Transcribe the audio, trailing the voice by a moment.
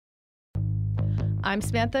I'm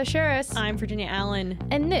Samantha Sherris. I'm Virginia Allen.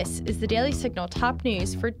 And this is the Daily Signal top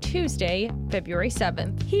news for Tuesday, February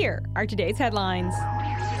 7th. Here are today's headlines.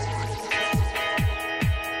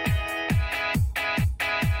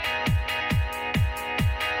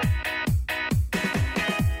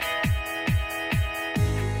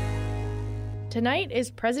 Tonight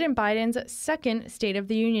is President Biden's second State of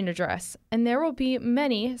the Union address, and there will be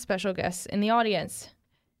many special guests in the audience.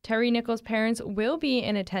 Terry Nichols' parents will be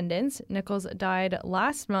in attendance. Nichols died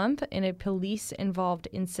last month in a police-involved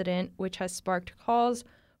incident, which has sparked calls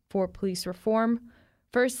for police reform.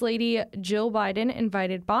 First Lady Jill Biden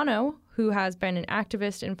invited Bono, who has been an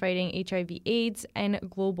activist in fighting HIV/AIDS and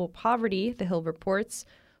global poverty, The Hill reports.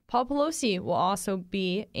 Paul Pelosi will also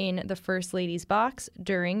be in the First Lady's box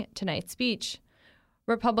during tonight's speech.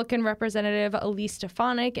 Republican Representative Elise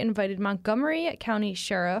Stefanik invited Montgomery County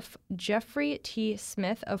Sheriff Jeffrey T.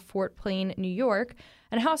 Smith of Fort Plain, New York,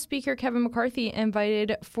 and House Speaker Kevin McCarthy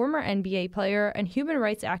invited former NBA player and human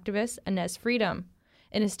rights activist Inez Freedom.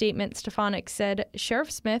 In a statement, Stefanik said,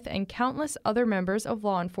 Sheriff Smith and countless other members of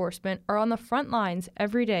law enforcement are on the front lines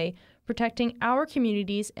every day protecting our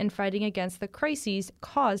communities and fighting against the crises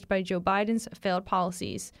caused by Joe Biden's failed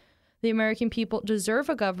policies. The American people deserve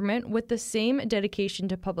a government with the same dedication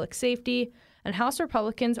to public safety, and House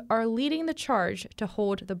Republicans are leading the charge to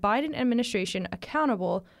hold the Biden administration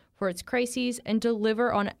accountable for its crises and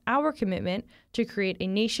deliver on our commitment to create a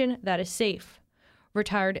nation that is safe.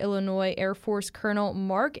 Retired Illinois Air Force Colonel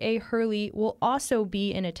Mark A. Hurley will also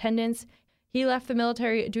be in attendance. He left the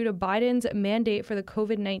military due to Biden's mandate for the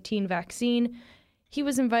COVID-19 vaccine. He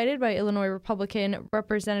was invited by Illinois Republican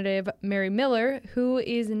Representative Mary Miller, who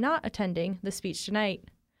is not attending the speech tonight.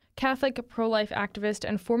 Catholic pro-life activist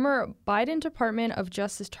and former Biden Department of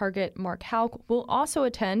Justice target Mark Houck will also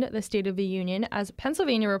attend the State of the Union as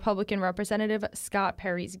Pennsylvania Republican Representative Scott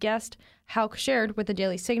Perry's guest, Houck shared with the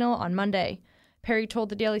Daily Signal on Monday. Perry told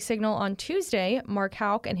the Daily Signal on Tuesday Mark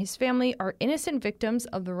Houck and his family are innocent victims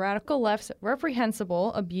of the radical left's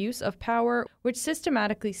reprehensible abuse of power, which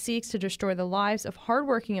systematically seeks to destroy the lives of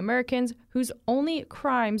hardworking Americans whose only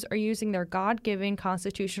crimes are using their God-given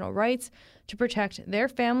constitutional rights to protect their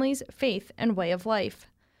families, faith, and way of life.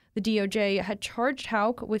 The DOJ had charged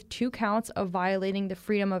Houck with 2 counts of violating the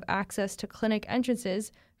Freedom of Access to Clinic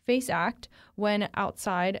Entrances FACE Act when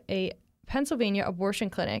outside a Pennsylvania abortion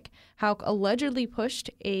clinic. Houck allegedly pushed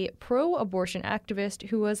a pro-abortion activist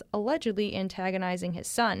who was allegedly antagonizing his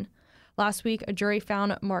son. Last week, a jury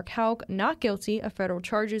found Mark Houck not guilty of federal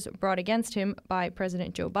charges brought against him by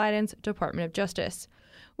President Joe Biden's Department of Justice.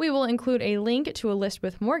 We will include a link to a list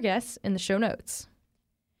with more guests in the show notes.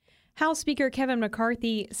 House Speaker Kevin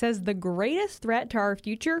McCarthy says the greatest threat to our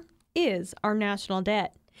future is our national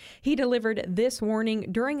debt. He delivered this warning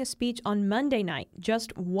during a speech on Monday night,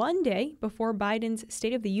 just one day before Biden's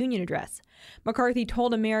State of the Union address. McCarthy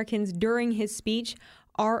told Americans during his speech,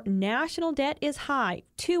 our national debt is high,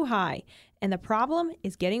 too high, and the problem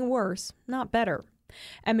is getting worse, not better.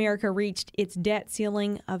 America reached its debt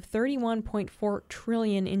ceiling of $31.4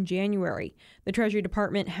 trillion in January. The Treasury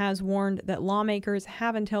Department has warned that lawmakers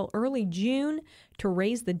have until early June to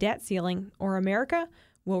raise the debt ceiling, or America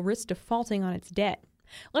will risk defaulting on its debt.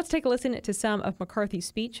 Let's take a listen to some of McCarthy's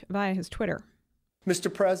speech via his Twitter.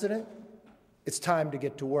 Mr. President, it's time to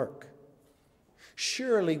get to work.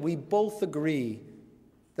 Surely we both agree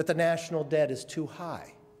that the national debt is too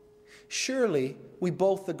high. Surely we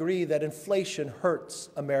both agree that inflation hurts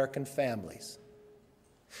American families.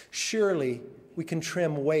 Surely we can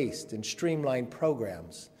trim waste and streamline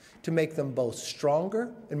programs to make them both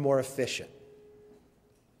stronger and more efficient.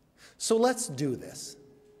 So let's do this.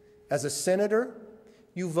 As a senator,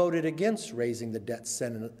 you voted against raising the debt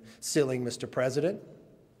ceiling, Mr. President.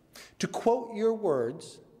 To quote your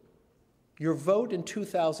words, your vote in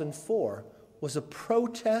 2004 was a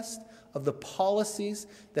protest of the policies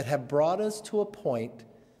that have brought us to a point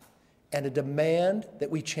and a demand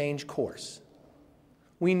that we change course.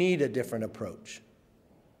 We need a different approach.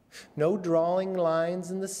 No drawing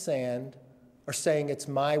lines in the sand or saying it's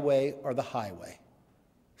my way or the highway.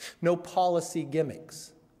 No policy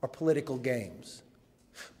gimmicks or political games.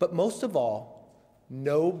 But most of all,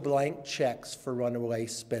 no blank checks for runaway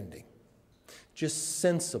spending. Just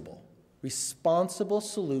sensible, responsible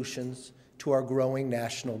solutions to our growing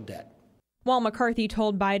national debt. While McCarthy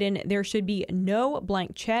told Biden there should be no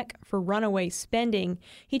blank check for runaway spending,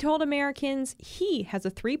 he told Americans he has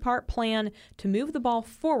a 3-part plan to move the ball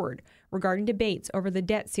forward regarding debates over the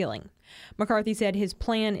debt ceiling. McCarthy said his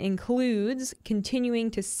plan includes continuing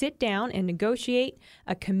to sit down and negotiate,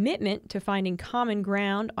 a commitment to finding common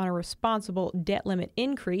ground on a responsible debt limit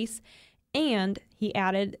increase, And he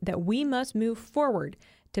added that we must move forward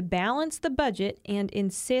to balance the budget and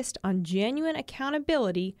insist on genuine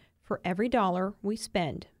accountability for every dollar we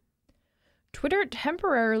spend. Twitter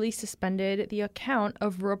temporarily suspended the account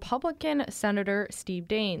of Republican Senator Steve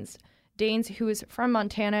Daines. Daines, who is from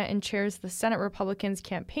Montana and chairs the Senate Republicans'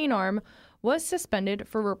 campaign arm, was suspended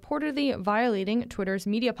for reportedly violating Twitter's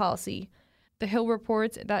media policy. The Hill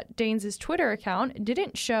reports that Daines' Twitter account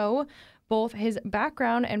didn't show both his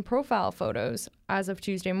background and profile photos as of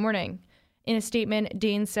Tuesday morning. In a statement,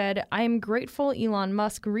 Daines said, "I am grateful Elon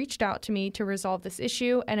Musk reached out to me to resolve this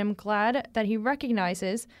issue, and am glad that he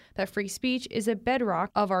recognizes that free speech is a bedrock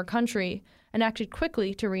of our country, and acted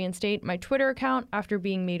quickly to reinstate my Twitter account after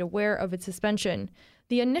being made aware of its suspension.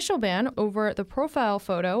 The initial ban over the profile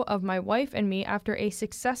photo of my wife and me after a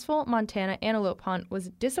successful Montana antelope hunt was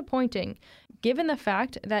disappointing, given the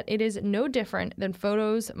fact that it is no different than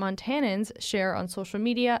photos Montanans share on social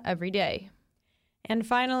media every day." And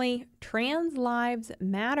finally, Trans Lives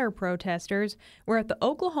Matter protesters were at the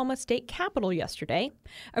Oklahoma State Capitol yesterday.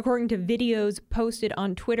 According to videos posted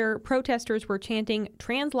on Twitter, protesters were chanting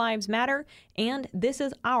 "Trans Lives Matter" and "This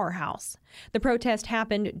is our house." The protest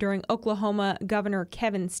happened during Oklahoma Governor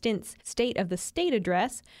Kevin Stitt's State of the State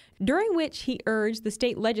address, during which he urged the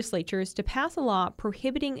state legislatures to pass a law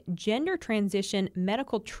prohibiting gender transition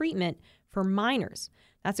medical treatment for minors.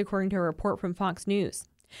 That's according to a report from Fox News.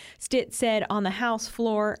 Stitt said on the House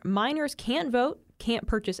floor, minors can't vote, can't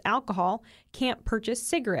purchase alcohol, can't purchase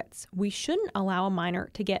cigarettes. We shouldn't allow a minor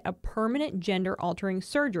to get a permanent gender-altering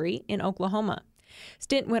surgery in Oklahoma.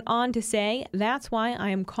 Stitt went on to say, "That's why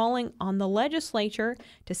I am calling on the legislature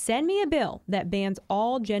to send me a bill that bans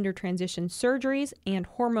all gender transition surgeries and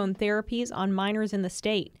hormone therapies on minors in the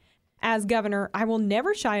state. As governor, I will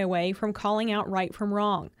never shy away from calling out right from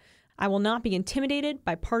wrong. I will not be intimidated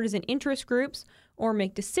by partisan interest groups or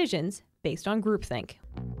make decisions based on groupthink."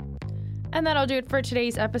 And that'll do it for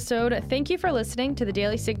today's episode. Thank you for listening to the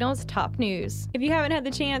Daily Signal's top news. If you haven't had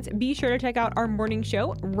the chance, be sure to check out our morning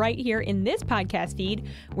show right here in this podcast feed,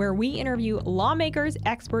 where we interview lawmakers,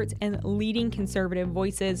 experts, and leading conservative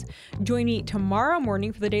voices. Join me tomorrow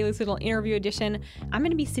morning for the Daily Signal interview edition. I'm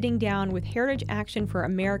going to be sitting down with Heritage Action for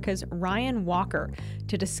America's Ryan Walker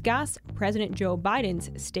to discuss President Joe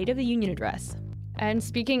Biden's State of the Union address. And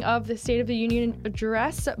speaking of the State of the Union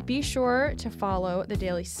address, be sure to follow the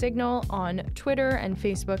Daily Signal on Twitter and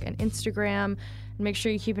Facebook and Instagram. And make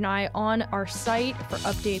sure you keep an eye on our site for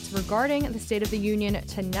updates regarding the State of the Union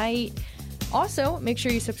tonight. Also, make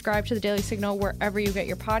sure you subscribe to the Daily Signal wherever you get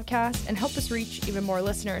your podcasts and help us reach even more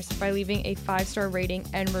listeners by leaving a 5-star rating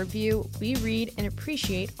and review. We read and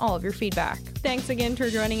appreciate all of your feedback. Thanks again for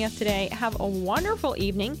joining us today. Have a wonderful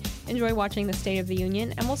evening. Enjoy watching the State of the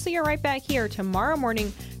Union, and we'll see you right back here tomorrow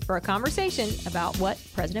morning for a conversation about what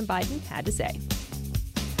President Biden had to say.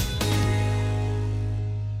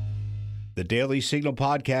 The Daily Signal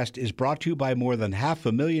podcast is brought to you by more than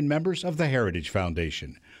 500,000 members of the Heritage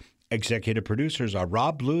Foundation. Executive producers are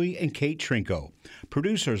Rob Bluey and Kate Trinko.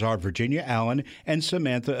 Producers are Virginia Allen and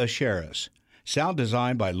Samantha Asheris. Sound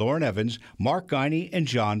design by Lauren Evans, Mark Guiney, and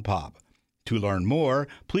John Popp. To learn more,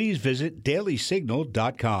 please visit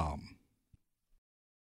dailysignal.com.